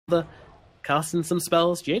casting some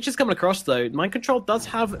spells. GH is coming across though. Mind Control does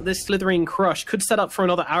have this Slithering Crush. Could set up for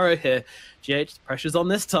another arrow here. GH, pressure's on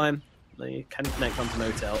this time. They can connect onto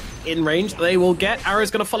No-Tail. In range, they will get.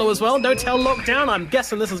 Arrow's going to follow as well. No-Tail locked down. I'm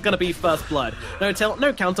guessing this is going to be first blood. No-Tail,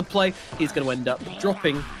 no counterplay. He's going to end up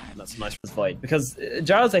dropping. That's nice. Void, because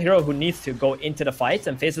Gyro's a hero who needs to go into the fights,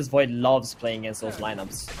 and Faces Void loves playing against those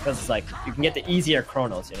lineups because it's like you can get the easier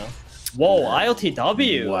chronos, you know. Whoa,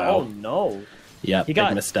 ILTW! Wow. Oh no! Yeah, he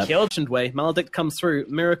got killed. Way. Maledict comes through.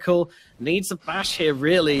 Miracle needs a bash here,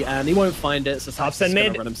 really, and he won't find it. So Thompson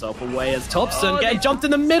going to run himself away as Thompson getting jumped in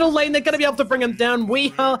the middle lane. They're going to be able to bring him down.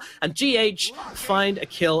 Weeha and GH find a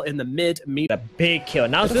kill in the mid. A big kill.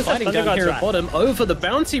 Now this fighting down here at bottom over the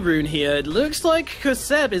bounty rune here. It looks like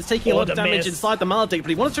Seb is taking a lot of damage inside the Maledict, but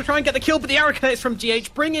he wants to try and get the kill, but the arrow connects from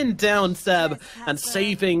GH, bringing down Seb and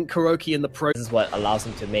saving Kuroki in the pro. This is what allows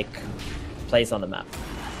him to make plays on the map.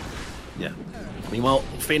 Yeah. Meanwhile,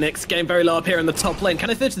 Phoenix getting very low up here in the top lane. Can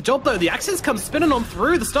they finish the job though? The Axis comes spinning on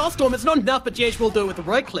through. The Starstorm, it's not enough, but GH will do it with the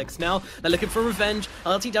right clicks. Now they're looking for revenge.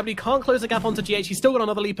 LTW can't close the gap onto GH. He's still got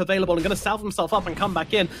another leap available and going to salve himself up and come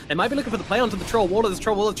back in. They might be looking for the play onto the Troll Waller. This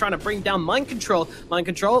Troll Waller is trying to bring down Mind Control. Mind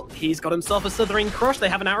Control, he's got himself a Slithering Crush. They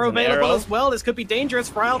have an arrow available as well. This could be dangerous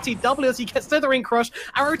for LTW as he gets Slithering Crush.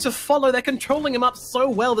 Arrow to follow. They're controlling him up so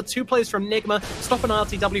well. The two plays from NIGMA stopping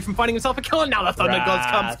LTW from finding himself a kill. And now the Thunder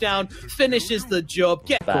Gods comes down, finishes the job.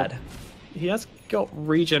 Get bad. He has got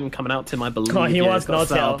regen coming out to him, I believe. Oh, he wants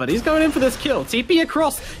No-Tail, but he's going in for this kill. TP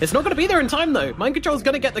across. It's not going to be there in time, though. Mind Control's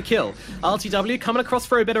going to get the kill. LTW coming across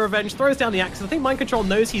for a bit of revenge. Throws down the axe. I think Mind Control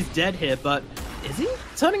knows he's dead here, but is he?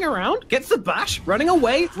 Turning around. Gets the bash. Running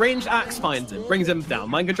away. Ranged axe finds him. Brings him down.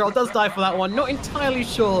 Mind Control does die for that one. Not entirely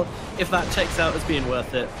sure if that checks out as being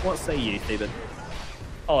worth it. What say you, Theban?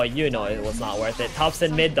 Oh, you know it was not worth it.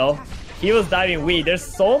 Thompson mid, though. He was diving weed. There's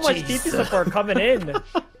so much TP support coming in.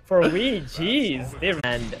 For weed, jeez.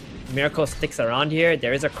 And Miracle sticks around here.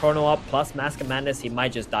 There is a chrono up plus Mask of Madness. He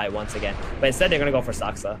might just die once again. But instead, they're going to go for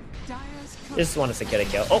Saksa. Just wanted to get a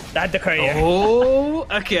kill. Oh, that the courier. Oh,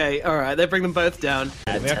 okay. All right. They bring them both down.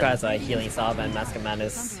 Miracle has a healing salve and Mask of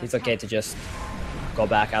Madness. He's okay to just go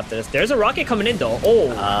back after this. There's a rocket coming in though. Oh,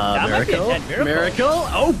 that Miracle. might be a dead Miracle.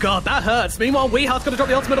 Oh god, that hurts. Meanwhile, Weehart's going to drop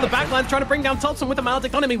the ultimate on the backline, trying to bring down Thompson with the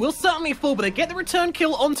Maledict on him. He will certainly fall, but they get the return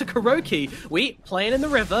kill onto Kuroki. We playing in the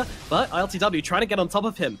river, but ILTW trying to get on top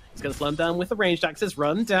of him. He's going to slow him down with the ranged axes.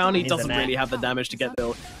 Run down. He doesn't really have the damage to get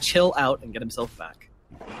Bill. Chill out and get himself back.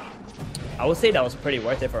 I would say that was pretty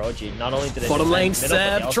worth it for OG. Not only did they bottom lane,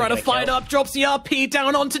 Seb trying to fight up, drops the RP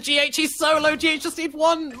down onto GH. He's solo. GH just needs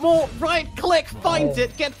one more right click, finds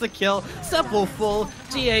it, gets the kill. Seb will fall.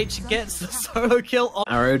 GH gets the solo kill.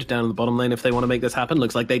 Arrowed down in the bottom lane if they want to make this happen.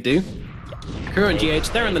 Looks like they do. Kuro and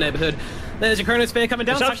GH, they're in the neighborhood. There's your Chronosphere coming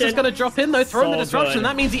down. Saxa's going to drop in, though, throwing the disruption. Good.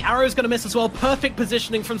 That means the arrow's going to miss as well. Perfect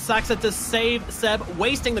positioning from Saxa to save Seb,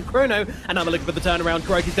 wasting the Chrono. And now they're looking for the turnaround.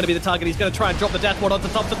 Kuroki's going to be the target. He's going to try and drop the Death Ward onto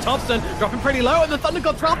Thompson. Dropping pretty low, and the Thunder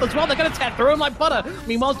God's Wrath as well. They're going to tear through him like butter.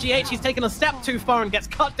 Meanwhile, GH, he's taken a step too far and gets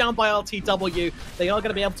cut down by LTW. They are going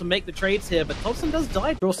to be able to make the trades here, but Thompson does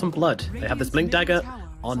die. Draw some blood. They have this Blink Dagger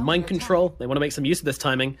on Mind Control. They want to make some use of this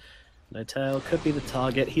timing. No-Tail could be the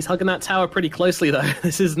target. He's hugging that tower pretty closely, though.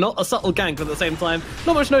 This is not a subtle gank, but at the same time,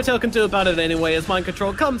 not much No-Tail can do about it anyway, as Mind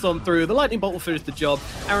Control comes on through. The Lightning Bolt will finish the job.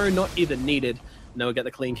 Arrow not even needed. Noah get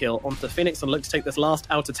the clean kill onto Phoenix and look to take this last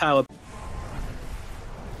outer tower.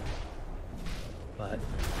 But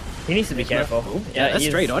he needs to be careful. Ooh, yeah, that's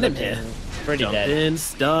straight on him here. Pretty Jump dead. in,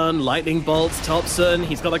 stun, lightning bolts, Thompson.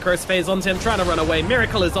 He's got the cross phase onto him, trying to run away.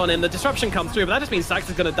 Miracle is on him. The disruption comes through, but that just means Sax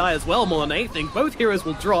is going to die as well more than anything. Both heroes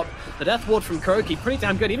will drop. The Death Ward from Kuroki, pretty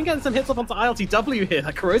damn good. Even getting some hits up onto ILTW here.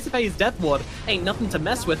 That Corrosive Haze Death Ward ain't nothing to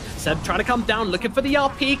mess with. Seb trying to come down, looking for the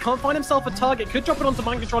RP. Can't find himself a target. Could drop it onto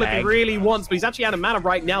Mind Control if he really wants, but he's actually out of mana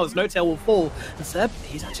right now as No-Tail will fall. And Seb,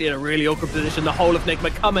 he's actually in a really awkward position. The whole of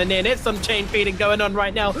NIGMA coming in. It's some chain feeding going on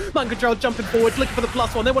right now. Mind Control jumping forward, looking for the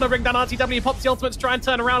 +1. They want to bring down RTW. Pops the ultimate to try and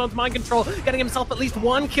turn around onto Mind Control. Getting himself at least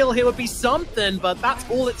one kill here would be something, but that's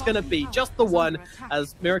all it's going to be. Just the one,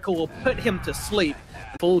 as Miracle will put him to sleep.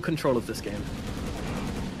 Full control of this game.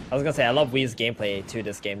 I was gonna say, I love Wee's gameplay to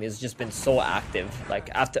this game. He's just been so active. Like,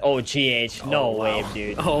 after... Oh, GH. No way,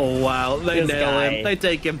 dude. Oh, wow. They nail him. They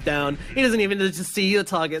take him down. He doesn't even need to see the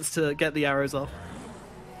targets to get the arrows off.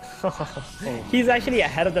 He's actually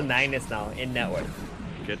ahead of the Magnus now in net worth.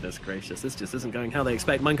 Goodness gracious. This just isn't going how they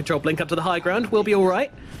expect. Mind Control blink up to the high ground. We'll be all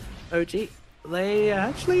right. OG they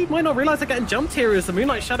actually might not realize they're getting jumped here as the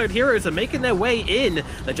Moonlight Shadowed heroes are making their way in.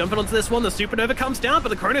 They're jumping onto this one. The Supernova comes down, but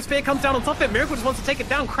the Chronosphere comes down on top of it. Miracle just wants to take it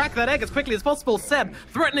down, crack that egg as quickly as possible. Seb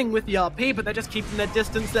threatening with the RP, but they're just keeping their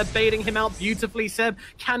distance. They're baiting him out beautifully. Seb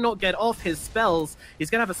cannot get off his spells.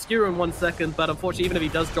 He's going to have a skewer in 1 second, but unfortunately, even if he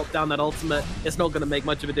does drop down that ultimate, it's not going to make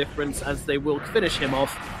much of a difference as they will finish him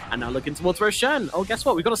off. And now looking towards Roshan. Oh, guess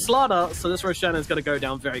what? We've got a Slaughter, so this Roshan is going to go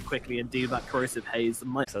down very quickly indeed. That Corrosive Haze.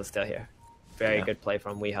 So still here. Very good play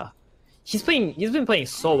from Weeha. He's been playing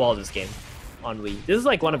so well this game on Wii. This is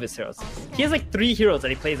like one of his heroes. He has like 3 heroes that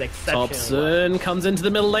he plays exceptionally Thompson comes into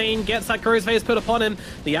the middle lane, gets that Corrosive Haze put upon him.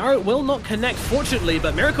 The arrow will not connect, fortunately,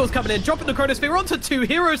 but Miracle's coming in, dropping the Chronosphere onto 2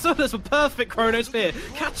 heroes. So there's a perfect Chronosphere,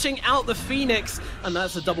 catching out the Phoenix, and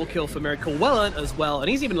that's a double kill for Miracle. Well earned as well, and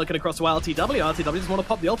he's even looking across to LTW. LTW doesn't want to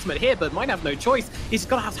pop the ultimate here, but might have no choice. He's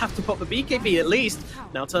got to have to pop the BKB at least.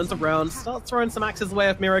 Now turns around, starts throwing some axes away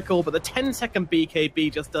of Miracle, but the 10-second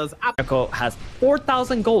BKB just does... Miracle has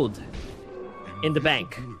 4,000 gold in the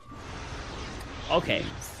bank. Okay.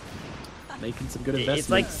 Making some good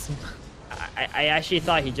investments. It's like... I actually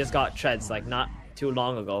thought he just got treads, like, not too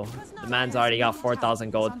long ago. The man's already got 4,000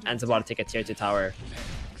 gold and is about to take a tier 2 tower.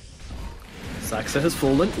 Saxa has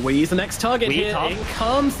fallen. Wee's the next target here. In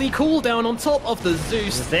comes the cooldown on top of the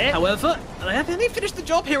Zeus. However, they finished the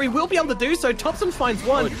job here. He will be able to do so. Thompson finds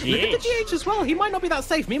one. Look at the GH as well. He might not be that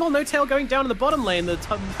safe. Meanwhile, No Tail going down in the bottom lane. The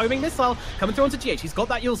homing missile coming through onto GH. He's got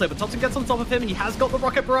that Yulzo, but Thompson gets on top of him. He has got the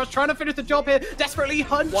Rocket Barrage trying to finish the job here. Desperately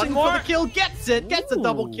hunting for the kill. Gets it. Gets a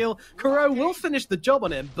double kill. Kuro will finish the job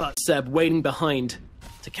on him, but Seb waiting behind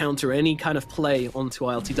to counter any kind of play onto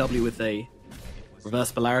ILTW with a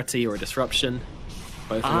reverse polarity or a disruption.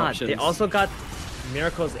 Both options. They also got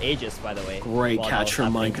Miracle's Aegis, by the way. Great catch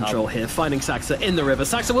from Mind Control here, finding Saxa in the river.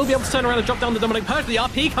 Saxa will be able to turn around and drop down the Demonic Purge. The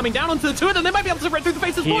RP coming down onto the 2 of them. They might be able to rip through the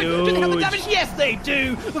face of Void. Do they have the damage? Yes, they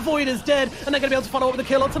do. The Void is dead, and they're going to be able to follow up with the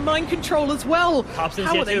kill onto Mind Control as well. How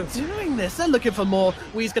are they doing this? They're looking for more.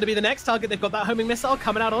 Wee's going to be the next target. They've got that homing missile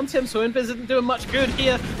coming out onto him, so Invis isn't doing much good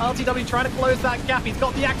here. LTW trying to close that gap. He's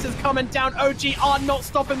got the axes coming down. OGR not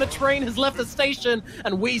stopping. The train has left the station,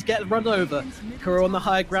 and Wee's getting run over. Kuro on the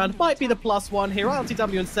high ground might be the +1 here.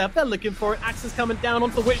 LTW and Seb, they're looking for it. Axes coming down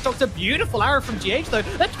onto the Witch Doctor. Beautiful arrow from GH though.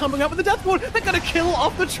 They're coming up with the Death Ward. They're going to kill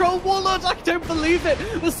off the Troll Warlord. I don't believe it.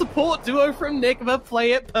 The support duo from NIGMA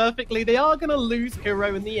play it perfectly. They are going to lose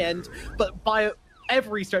Kuro in the end, but by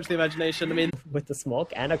every stretch of the imagination, I mean... With the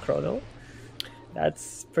smoke and a chrono,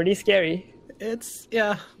 that's pretty scary. It's,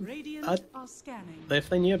 yeah. If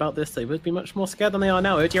they knew about this, they would be much more scared than they are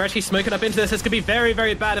now. You're actually smoking up into this. This could be very,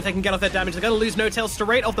 very bad if they can get off their damage. They're going to lose No Tail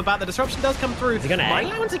straight off the bat. The disruption does come through. Might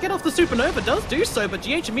allow him to get off the Supernova, does do so, but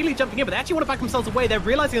GH immediately jumping in, but they actually want to back themselves away. They're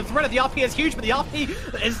realizing the threat of the RP is huge, but the RP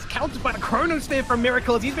is countered by the Chronosphere from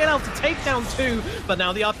Miracle. He's been able to take down 2, but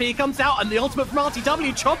now the RP comes out, and the ultimate from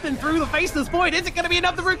RTW chopping through the faceless Void. Is it going to be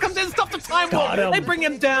enough? The Root comes in, stop the time warp. They bring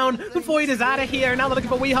him down. The Void is out of here. Now they're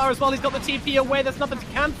looking for Weeha as well. He's got the TP away. There's nothing to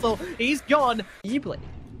cancel. He's gone. E-Blade.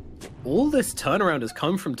 All this turnaround has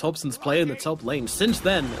come from Thompson's play in the top lane. Since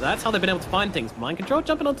then, that's how they've been able to find things. Mind Control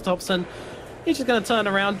jumping onto Thompson. He's just going to turn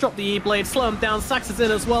around, drop the E-Blade, slow him down. Saxa's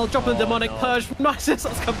in as well, dropping the Demonic Purge. Nice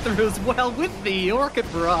missiles come through as well with the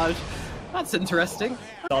Rocket Barrage. That's interesting.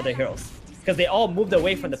 All their heroes. Because they all moved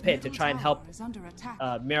away from the pit to try and help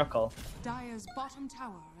Miracle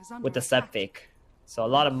with the Seb fake. So a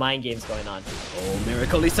lot of mind games going on. Oh,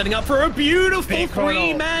 Miracle, he's setting up for a beautiful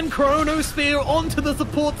 3-man Chronosphere onto the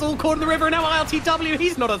supports all caught in the river. Now ILTW,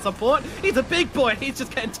 he's not a support. He's a big boy. He's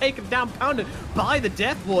just getting taken down, pounded by the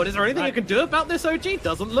Death Ward. Is there anything you can do about this, OG?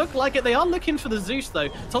 Doesn't look like it. They are looking for the Zeus, though.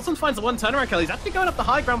 Thompson finds the 1 turnaround kill. He's actually going up the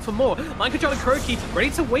high ground for more. Mind Control and Crokey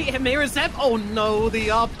ready to wait him here as Zeb. Oh, no, the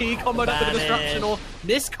RP comboed up with a disruption, or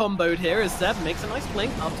miscomboed here as Zeb makes a nice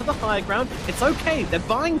blink up to the high ground. It's okay. They're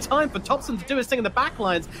buying time for Thompson to do his thing in the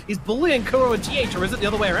backlines. He's bullying Kuro and GH, or is it the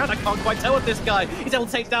other way around? I can't quite tell with this guy. He's able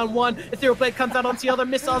to take down 1. Ethereal Blade comes out onto the other.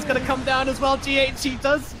 Missile's going to come down as well. GH, he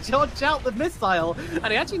does dodge out the missile, and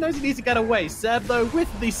he actually knows he needs to get away. Seb, though, with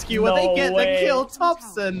the skewer, they get the kill.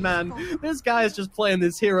 Thompson, man. This guy is just playing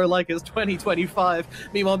this hero like it's 2025.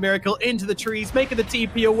 Meanwhile, Miracle into the trees, making the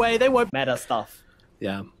TP away. They won't... Meta stuff.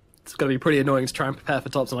 Yeah. It's going to be pretty annoying to try and prepare for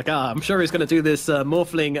Thompson. Like, I'm sure he's going to do this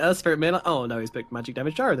Morphling Spirit Mirror. Oh, no, he's big Magic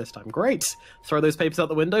Damage Gyro this time. Great. Throw those papers out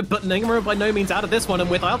the window, but NIGMA by no means out of this one. And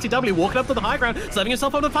with ILTW walking up to the high ground, serving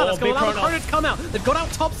himself on the palace, going to allow the Chrono to come out. They've got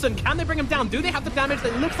out Thompson. Can they bring him down? Do they have the damage?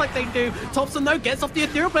 It looks like they do. Thompson, though, gets off the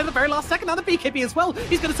Ethereal Blade at the very last second. Now the BKB as well.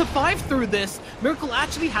 He's going to survive through this. Miracle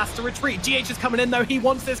actually has to retreat. GH is coming in, though. He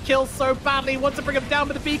wants this kill so badly. He wants to bring him down,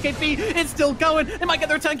 but the BKB is still going. They might get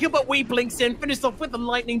the return kill, but Wee blinks in, finishes off with the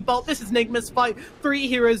lightning bolt. default. This is NIGMA's fight. 3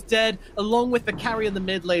 heroes dead, along with the carry in the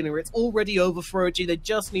mid laner. It's already over for OG. They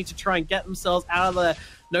just need to try and get themselves out of there.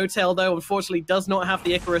 No Tail, though, unfortunately, does not have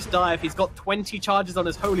the Icarus dive. He's got 20 charges on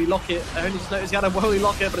his Holy Locket. I only just noticed he had a Holy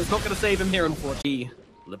Locket, but it's not going to save him here, unfortunately.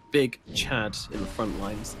 The big Chad in the front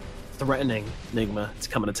lines, threatening NIGMA to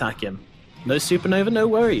come and attack him. No Supernova, no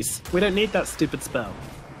worries. We don't need that stupid spell.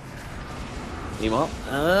 Meanwhile,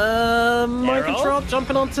 Mind Control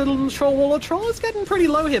jumping onto the Troll Wall. Troll is getting pretty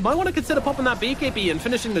low here. Might want to consider popping that BKB and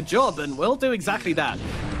finishing the job, and we'll do exactly that.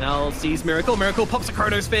 Now sees Miracle. Miracle pops a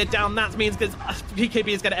Chronosphere down. That means because BKB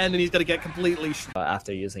is going to end and he's going to get completely...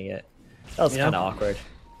 After using it. That was kind of awkward.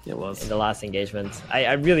 It was. In the last engagement.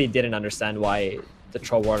 I really didn't understand why the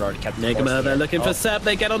Troll Warlord kept NIGMA, they're looking for Seb.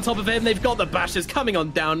 They get on top of him. They've got the bashes coming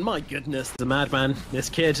on down. My goodness. The madman. This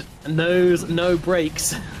kid knows no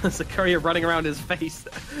breaks. There's a courier running around his face.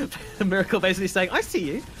 Miracle basically saying, I see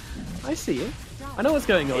you. I see you. I know what's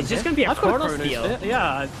going on. It's just going to be a Chrono steal.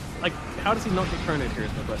 Yeah, like, how does he not get Chrono here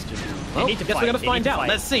is the question. Well, guess we're going to find out.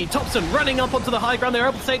 Let's see. Thompson running up onto the high ground. They're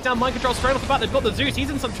able to take down Mind Control straight off the bat. They've got the Zeus.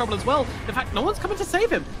 He's in some trouble as well. In fact, no one's coming to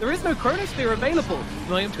save him. There is no Chronosphere available.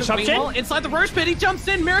 Meanwhile, inside the Roche Pit, he jumps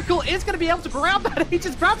in. Miracle is going to be able to grab that. He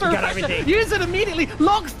just grabs her. Use it immediately.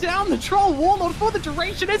 Locks down the Troll Warlord for the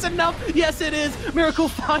duration. Is enough? Yes, it is. Miracle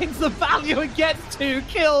finds the value and gets 2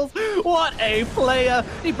 kills. What a player.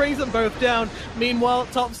 He brings them both down. Meanwhile,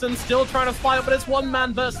 Thompson still trying to fight, but it's one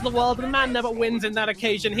man versus the world. The man never wins in that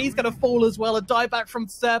occasion. He's going to fall as well. A dieback from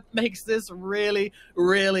Seb makes this really,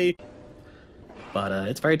 really... But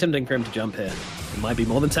it's very tempting for him to jump here. It might be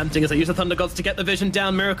more than tempting as they use the Thunder Gods to get the vision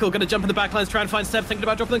down. Miracle going to jump in the backlines, try and find Seb, thinking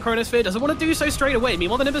about dropping the Chronosphere. Doesn't want to do so straight away.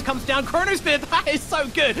 Meanwhile, the Nimbus comes down. Chronosphere, that is so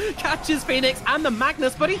good. Catches Phoenix and the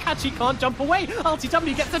Magnus, but he actually can't jump away.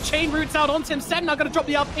 LTW gets the chain roots out onto him. Seb now going to drop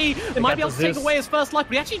the RP. They might be able to take away his first life,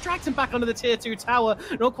 but he actually drags him back under the tier 2 tower.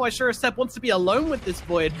 Not quite sure if Seb wants to be alone with this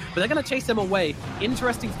Void, but they're going to chase him away.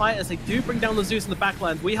 Interesting fight as they do bring down the Zeus in the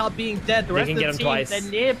backlines. We are being dead. The rest of the team,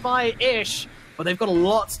 they're nearby-ish. But they've got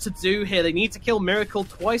lots to do here. They need to kill Miracle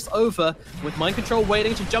twice over, with Mind Control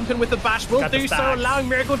waiting to jump in with the bash. Will do so, allowing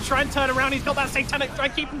Miracle to try and turn around. He's got that Satanic, try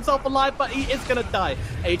and keep himself alive, but he is going to die.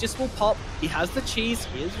 Aegis will pop. He has the cheese.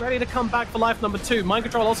 He is ready to come back for life number 2. Mind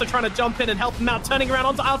Control also trying to jump in and help him out, turning around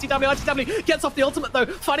onto LTW. LTW gets off the ultimate, though,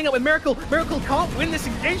 fighting up with Miracle. Miracle can't win this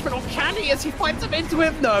engagement, or can he, as he fights him into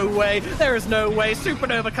him? No way. There is no way.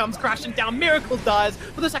 Supernova comes crashing down. Miracle dies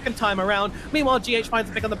for the second time around. Meanwhile, GH finds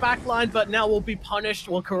a pick on the back line, but now will be punished.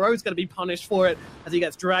 Well, Kuro's going to be punished for it as he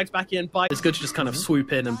gets dragged back in by... It's good to just kind of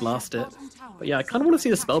swoop in and blast it. But yeah, I kind of want to see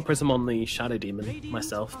the Spell Prism on the Shadow Demon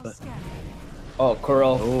myself, but... Oh,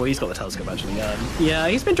 Kuro. Oh, he's got the telescope actually. Yeah,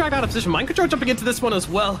 he's been dragged out of position. Mind Control jumping into this one as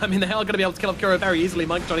well. I mean, they are going to be able to kill off Kuro very easily.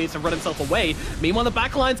 Mind Control needs to run himself away. Meanwhile, the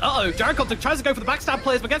backlines... Uh-oh, Jarkov tries to go for the backstab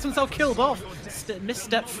players, but gets himself killed off.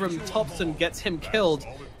 Misstep from Thompson gets him killed,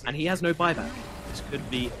 and he has no buyback. This could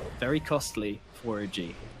be very costly for OG.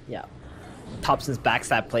 Yeah. Thompson's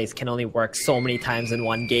backstab plays can only work so many times in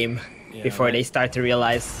one game before they start to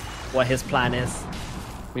realize what his plan is.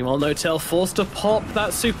 Meanwhile, No-Tail forced to pop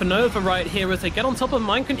that Supernova right here as they get on top of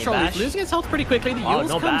Mind Control. He's losing his health pretty quickly. The Yules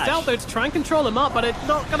comes out, though, to try and control him up, but it's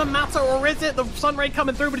not going to matter, or is it? The Sunray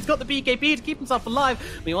coming through, but he's got the BKB to keep himself alive.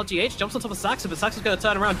 Meanwhile, GH jumps on top of Saxon, but Saxon's going to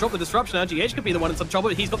turn around, drop the disruption. Now GH could be the one in some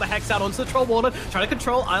trouble. He's got the Hex out onto the Troll Warlord, trying to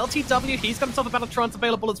control ILTW. He's got himself a Battle Trance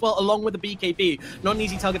available as well, along with the BKB. Not an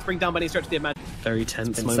easy target to bring down by any stretch of the imagination. Very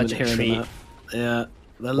tense moment here in the map. Yeah,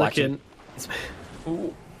 they're looking...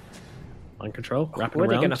 Ooh. Mind Control, wrapping around.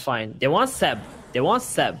 What are they going to find? They want Seb. They want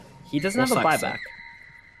Seb. He doesn't have a buyback.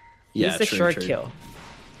 He's the short kill.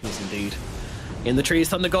 Yes, indeed. In the trees,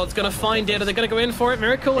 Thunder God's going to find it. Are they going to go in for it?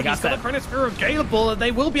 Miracle, he's got the Chronosphere available, and they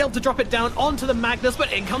will be able to drop it down onto the Magnus,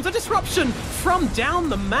 but in comes a disruption from down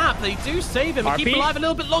the map. They do save him and keep him alive a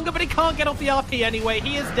little bit longer, but he can't get off the RP anyway.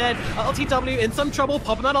 He is dead. LTW in some trouble,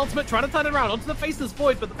 popping that ultimate, trying to turn it around onto the Faceless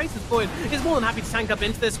Void, but the Faceless Void is more than happy to tank up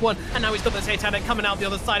into this one, and now he's got the Satanic coming out the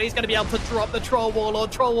other side. He's going to be able to drop the Troll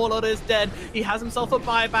Warlord. Troll Warlord is dead. He has himself a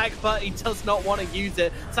buyback, but he does not want to use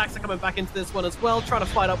it. Saxa coming back into this one as well, trying to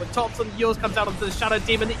fight up with Thompson. Yours comes out onto the Shadow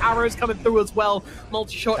Demon. The arrows coming through as well.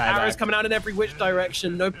 Multi-shot arrows coming out in every which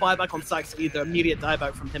direction. No buyback on Sax either. Immediate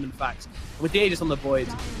dieback from him, in fact. With the Aegis on the Void,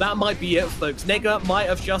 that might be it, folks. NIGMA might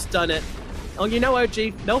have just done it. Oh, you know,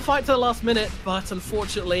 OG, they'll fight to the last minute, but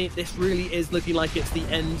unfortunately, this really is looking like it's the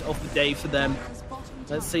end of the day for them.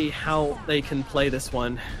 Let's see how they can play this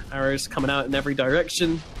one. Arrows coming out in every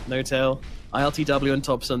direction. No-Tail, ILTW and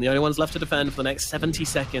Thompson, the only ones left to defend for the next 70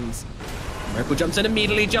 seconds. Miracle jumps in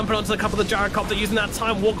immediately, jumping onto a couple of the Gyrocopter, using that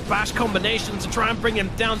time walk bash combination to try and bring him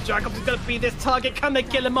down. Gyrocopter's going to be this target. Can they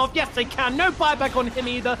kill him off? Yes, they can. No buyback on him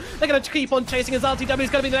either. They're going to keep on chasing his RTW. Is going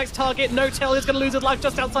to be the next target. No Tail is going to lose his life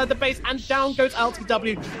just outside the base, and down goes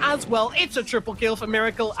RTW as well. It's a triple kill for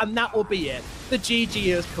Miracle, and that will be it. The GG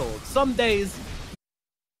is called. Some days